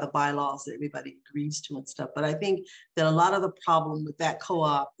go by the bylaws that everybody agrees to and stuff. But I think that a lot of the problem with that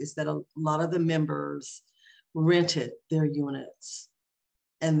co-op is that a lot of the members rented their units,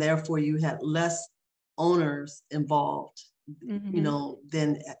 and therefore you had less owners involved, you know,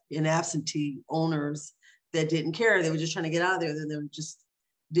 than in absentee owners that didn't care. They were just trying to get out of there. Then they just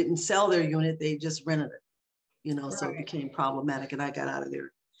didn't sell their unit. They just rented it, you know, so it became problematic, and I got out of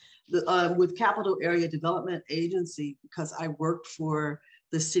there. With Capital Area Development Agency, because I worked for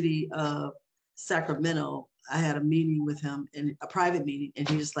the city of Sacramento, I had a meeting with him, and a private meeting, and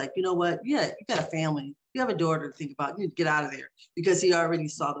he was like, you know what, yeah, you got a family, you have a daughter to think about, you need to get out of there, because he already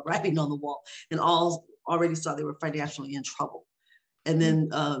saw the writing on the wall and already saw they were financially in trouble. And then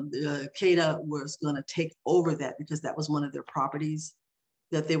Kiela was going to take over that, because that was one of their properties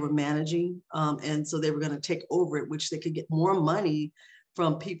that they were managing. And so they were going to take over it, which they could get more money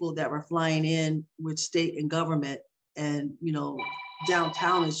from people that were flying in with state and government. And, you know,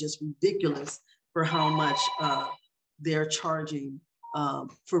 downtown is just ridiculous for how much they're charging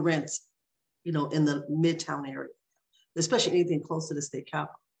for rents, you know, in the Midtown area, especially anything close to the state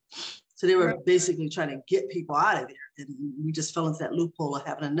capitol. So they were basically trying to get people out of there. And we just fell into that loophole of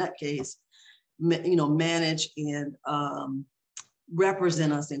having a nutcase, you know, manage and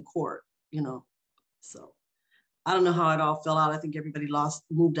represent us in court, you know. So I don't know how it all fell out. I think everybody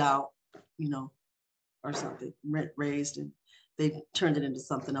moved out, you know, or something, rent raised, and they turned it into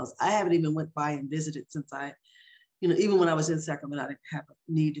something else. I haven't even went by and visited since I, you know, even when I was in Sacramento, I didn't have a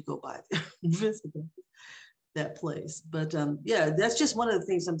need to go by there and visit that place. But yeah, that's just one of the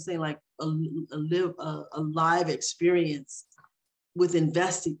things I'm saying, like a live experience with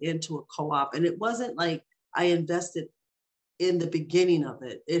investing into a co-op. And it wasn't like I invested in the beginning of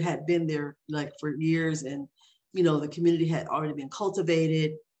it. It had been there like for years, and you know, the community had already been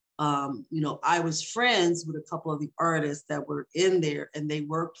cultivated. You know, I was friends with a couple of the artists that were in there, and they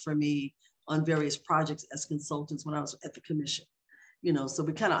worked for me on various projects as consultants when I was at the commission. You know, so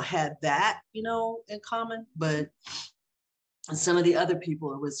we kind of had that, you know, in common. But some of the other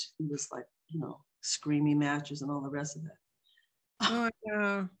people, it was like, you know, screaming matches and all the rest of that. Oh,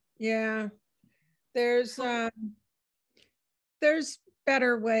 yeah, yeah. There's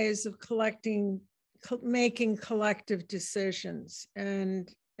better ways of making collective decisions, and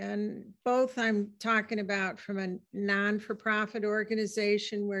both I'm talking about from a non-for-profit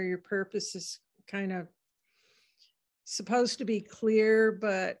organization where your purpose is kind of supposed to be clear,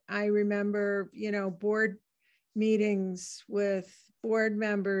 but I remember, you know, board meetings with board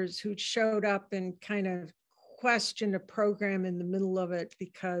members who showed up and kind of questioned a program in the middle of it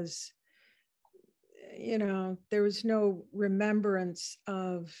because, you know, there was no remembrance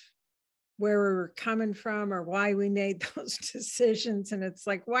of where we were coming from or why we made those decisions. And it's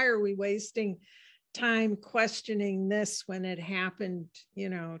like, why are we wasting time questioning this when it happened, you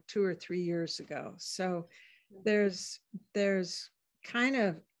know, 2 or 3 years ago? So there's kind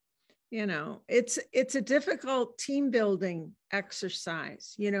of, you know, it's a difficult team building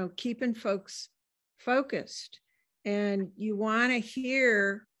exercise, you know, keeping folks focused. And you want to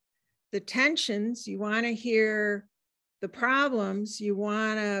hear the tensions, you want to hear the problems, you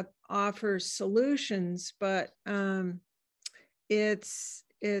want to offer solutions, but it's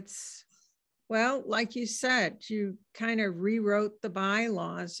well, like you said, you kind of rewrote the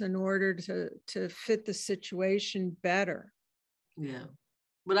bylaws in order to fit the situation better. Yeah,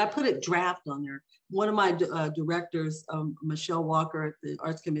 but I put it draft on there. One of my directors, Michelle Walker at the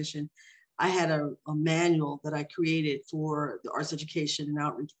Arts Commission, I had a manual that I created for the Arts Education and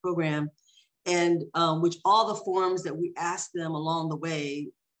Outreach Program. and which all the forms that we asked them along the way,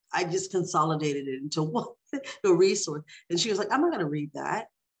 I just consolidated it into one a resource. And she was like, I'm not going to read that.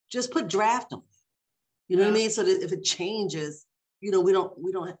 Just put draft on it. You know what I mean? So that if it changes, you know,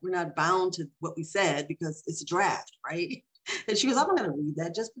 we're not bound to what we said because it's a draft, right? And she goes, I'm not going to read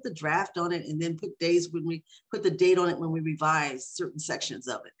that. Just put the draft on it and then put days when we put the date on it when we revise certain sections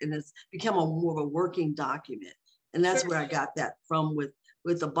of it. And it's become more of a working document. And that's where I got that from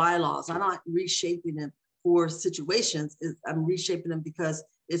with the bylaws. I'm not reshaping them for situations. I'm reshaping them because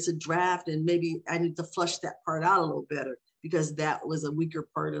it's a draft and maybe I need to flush that part out a little better because that was a weaker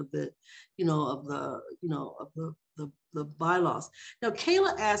part of the, the bylaws. Now,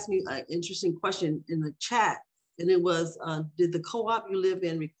 Kayla asked me an interesting question in the chat. And it was, did the co-op you live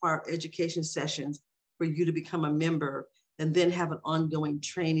in require education sessions for you to become a member and then have an ongoing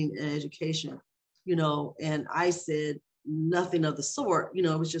training and education? You know, and I said nothing of the sort, you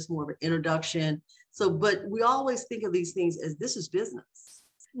know, it was just more of an introduction. So, but we always think of these things as this is business.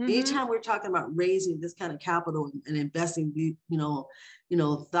 Mm-hmm. Anytime we're talking about raising this kind of capital and investing,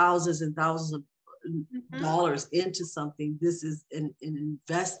 thousands and thousands of dollars into something, this is an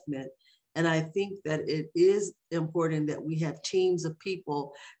investment. And I think that it is important that we have teams of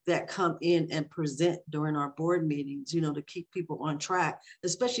people that come in and present during our board meetings, you know, to keep people on track,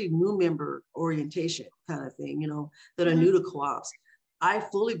 especially new member orientation kind of thing, you know, that are new to co-ops. I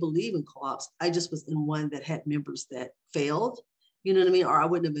fully believe in co-ops. I just was in one that had members that failed, you know what I mean? Or I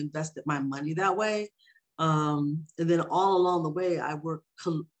wouldn't have invested my money that way. And then all along the way, I worked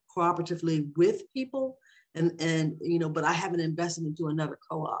cooperatively with people and, you know, but I haven't invested into another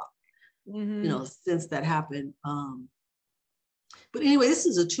co-op. You know, since that happened. But anyway, this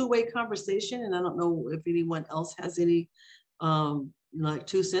is a two-way conversation, and I don't know if anyone else has any like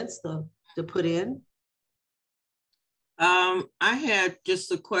 2 cents to put in. I had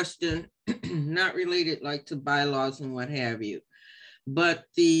just a question, not related like to bylaws and what have you, but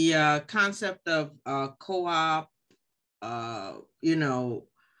the concept of co-op, you know,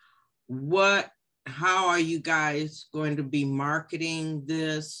 how are you guys going to be marketing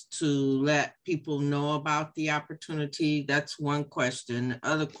this to let people know about the opportunity? That's one question. The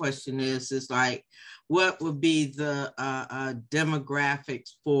other question is like, what would be the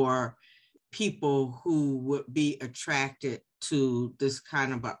demographics for people who would be attracted to this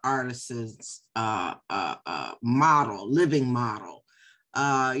kind of an artisan's living model?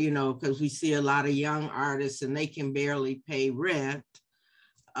 You know, because we see a lot of young artists and they can barely pay rent.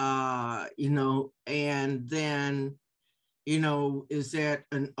 You know, and then, you know, is that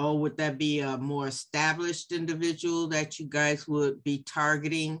would that be a more established individual that you guys would be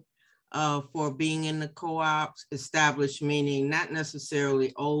targeting for being in the co-ops? Established meaning not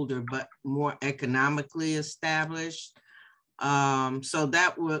necessarily older, but more economically established. So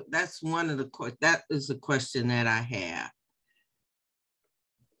that's one of that is the question that I have.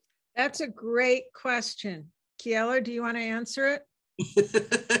 That's a great question. Kiela, do you want to answer it?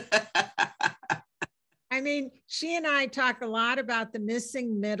 I mean, she and I talk a lot about the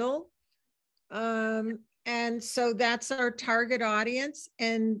missing middle. And so that's our target audience.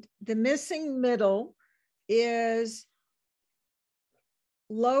 And the missing middle is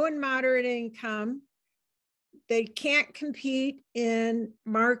low and moderate income. They can't compete in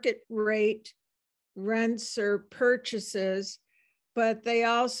market rate rents or purchases, but they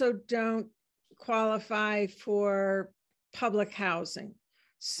also don't qualify for public housing.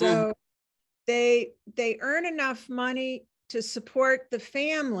 So they earn enough money to support the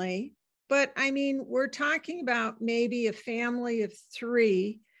family, but I mean, we're talking about maybe a family of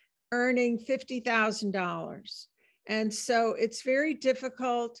 3 earning $50,000. And so it's very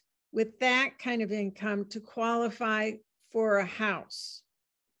difficult with that kind of income to qualify for a house,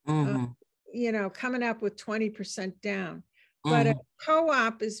 you know, coming up with 20% down. But a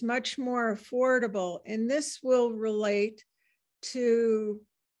co-op is much more affordable, and this will relate to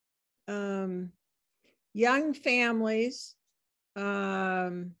young families,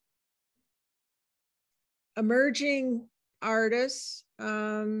 emerging artists.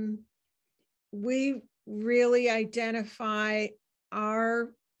 We really identify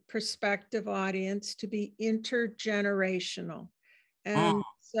our prospective audience to be intergenerational. And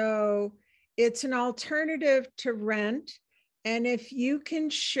so it's an alternative to rent. And if you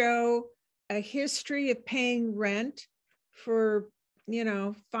can show a history of paying rent for, you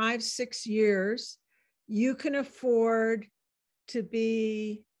know, 5-6 years, you can afford to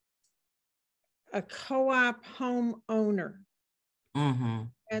be a co-op home owner.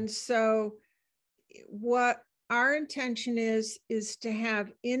 And so what our intention is to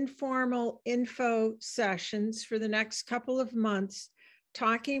have informal info sessions for the next couple of months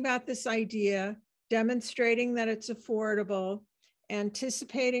talking about this idea, demonstrating that it's affordable,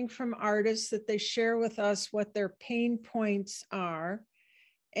 anticipating from artists that they share with us what their pain points are.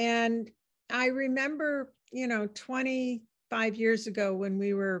 And I remember, 25 years ago when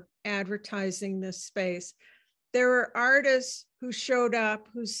we were advertising this space, there were artists who showed up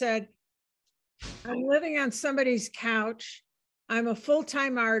who said, I'm living on somebody's couch. I'm a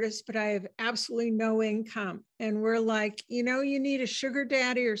full-time artist, but I have absolutely no income. And we're like, you need a sugar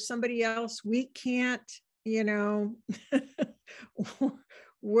daddy or somebody else. We can't,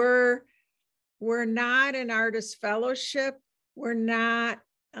 we're not an artist fellowship. We're not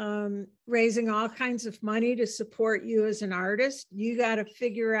raising all kinds of money to support you as an artist. You got to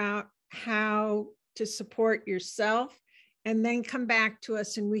figure out how to support yourself and then come back to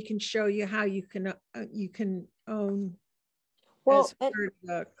us and we can show you how you can own as part of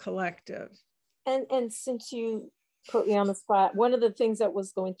the collective. And since you put me on the spot, one of the things that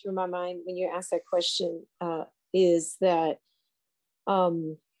was going through my mind when you asked that question is that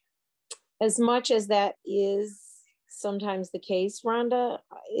as much as that is sometimes the case, Rhonda,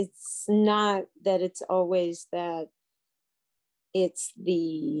 it's not that it's always that it's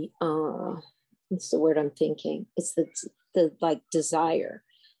the, what's the word I'm thinking? It's the like desire.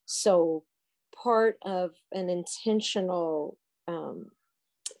 So part of an intentional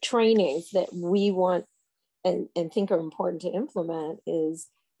trainings that we want and think are important to implement is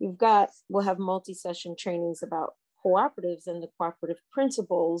we'll have multi-session trainings about cooperatives and the cooperative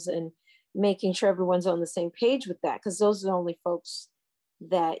principles and making sure everyone's on the same page with that, because those are the only folks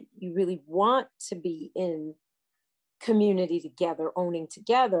that you really want to be in community together, owning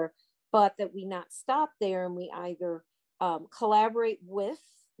together, but that we not stop there and we either collaborate with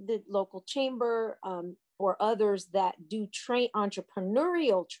the local chamber or others that do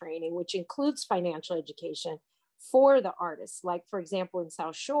entrepreneurial training, which includes financial education for the artists. Like, for example, in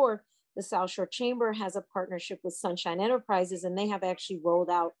South Shore, the South Shore Chamber has a partnership with Sunshine Enterprises, and they have actually rolled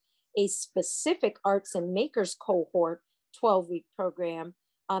out a specific arts and makers cohort 12-week program.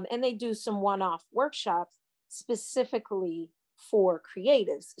 And they do some one-off workshops specifically for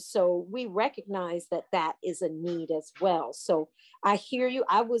creatives. So we recognize that that is a need as well. So I hear you.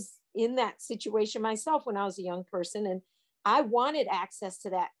 I was in that situation myself when I was a young person, and I wanted access to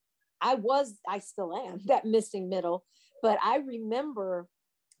that. I still am that missing middle, but I remember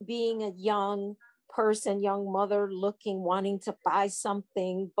being a young person, young mother wanting to buy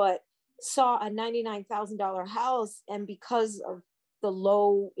something, but saw a $99,000 house. And because of the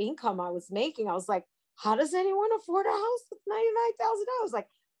low income I was making, I was like, how does anyone afford a house with $99,000? Like,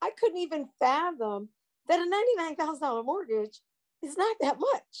 I couldn't even fathom that a $99,000 mortgage is not that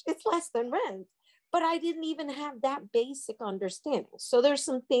much. It's less than rent. But I didn't even have that basic understanding. So there's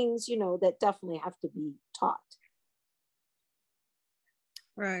some things, that definitely have to be taught.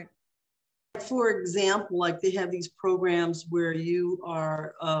 Right. For example, like they have these programs where you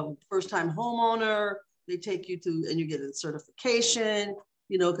are a first-time homeowner, they take you to, and you get a certification,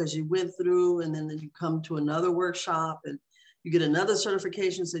 because you went through, and then you come to another workshop and you get another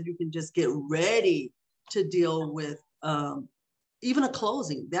certification so you can just get ready to deal with even a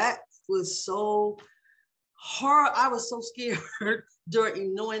closing. That was so hard. I was so scared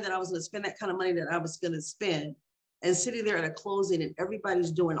during knowing that I was going to spend that kind of money that I was going to spend. And sitting there at a closing and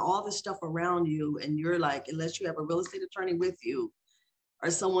everybody's doing all this stuff around you. And you're like, unless you have a real estate attorney with you or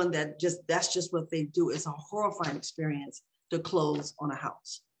someone that's just what they do. It's a horrifying experience to close on a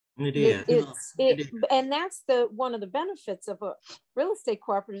house. It is. And that's one of the benefits of a real estate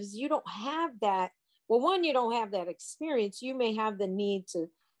cooperative is you don't have that. Well, one, you don't have that experience. You may have the need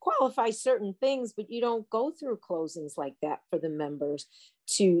to qualify certain things, but you don't go through closings like that for the members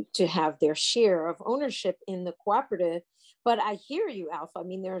to have their share of ownership in the cooperative. But I hear you, Alpha. I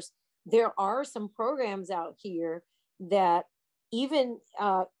mean, there are some programs out here that even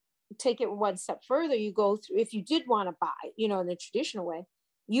take it one step further. You go through, if you did want to buy, in the traditional way,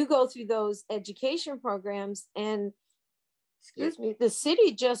 you go through those education programs. And the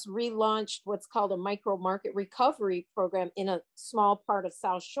city just relaunched what's called a micro market recovery program in a small part of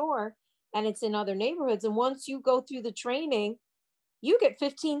South Shore, and it's in other neighborhoods. And once you go through the training, you get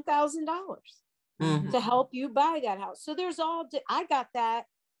 $15,000 to help you buy that house. So there's I got that.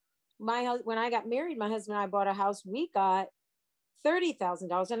 When I got married, my husband and I bought a house. We got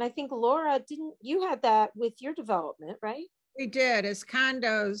 $30,000. And I think, Laura, you had that with your development, right? We did as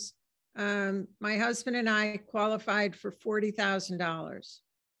condos. My husband and I qualified for $40,000.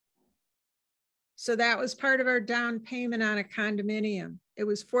 So that was part of our down payment on a condominium. It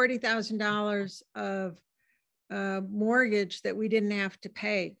was $40,000 of mortgage that we didn't have to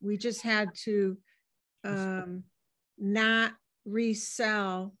pay. We just had to not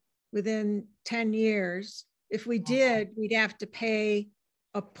resell within 10 years. If we did, we'd have to pay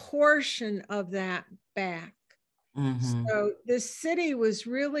a portion of that back. So the city was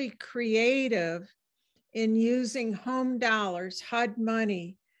really creative in using home dollars, HUD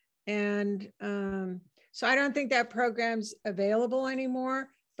money. And so I don't think that program's available anymore,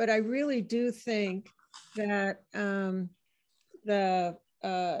 but I really do think that the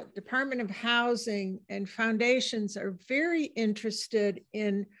Department of Housing and foundations are very interested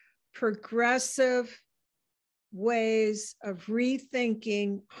in progressive ways of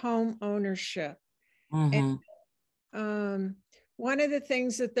rethinking home ownership. And one of the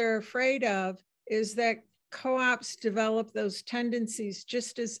things that they're afraid of is that co-ops develop those tendencies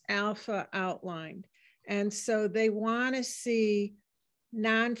just as Alpha outlined. And so they want to see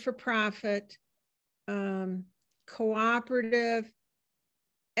non-for-profit, cooperative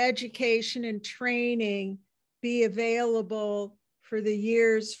education and training be available for the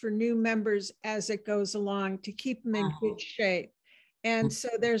years for new members as it goes along to keep them in good shape. And so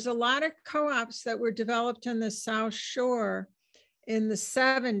there's a lot of co-ops that were developed in the South Shore in the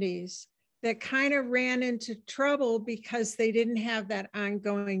 70s that kind of ran into trouble because they didn't have that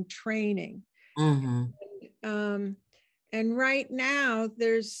ongoing training. And right now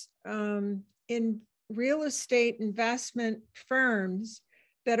there's in real estate investment firms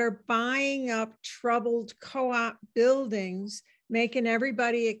that are buying up troubled co-op buildings, making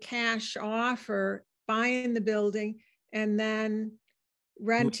everybody a cash offer, buying the building, and then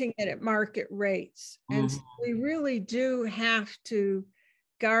renting it at market rates. And so we really do have to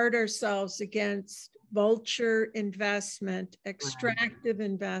guard ourselves against vulture investment, extractive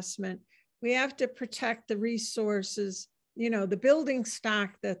investment. We have to protect the resources, you know, the building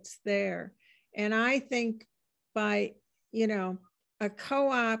stock that's there. And I think by, you know, a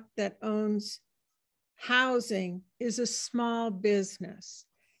co-op that owns housing is a small business,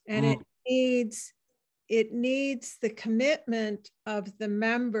 and it needs the commitment of the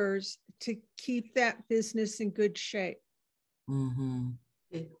members to keep that business in good shape.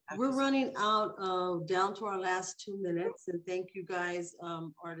 Okay. We're running out of down to our last 2 minutes, and thank you guys,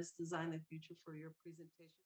 Artists Design the Future, for your presentation.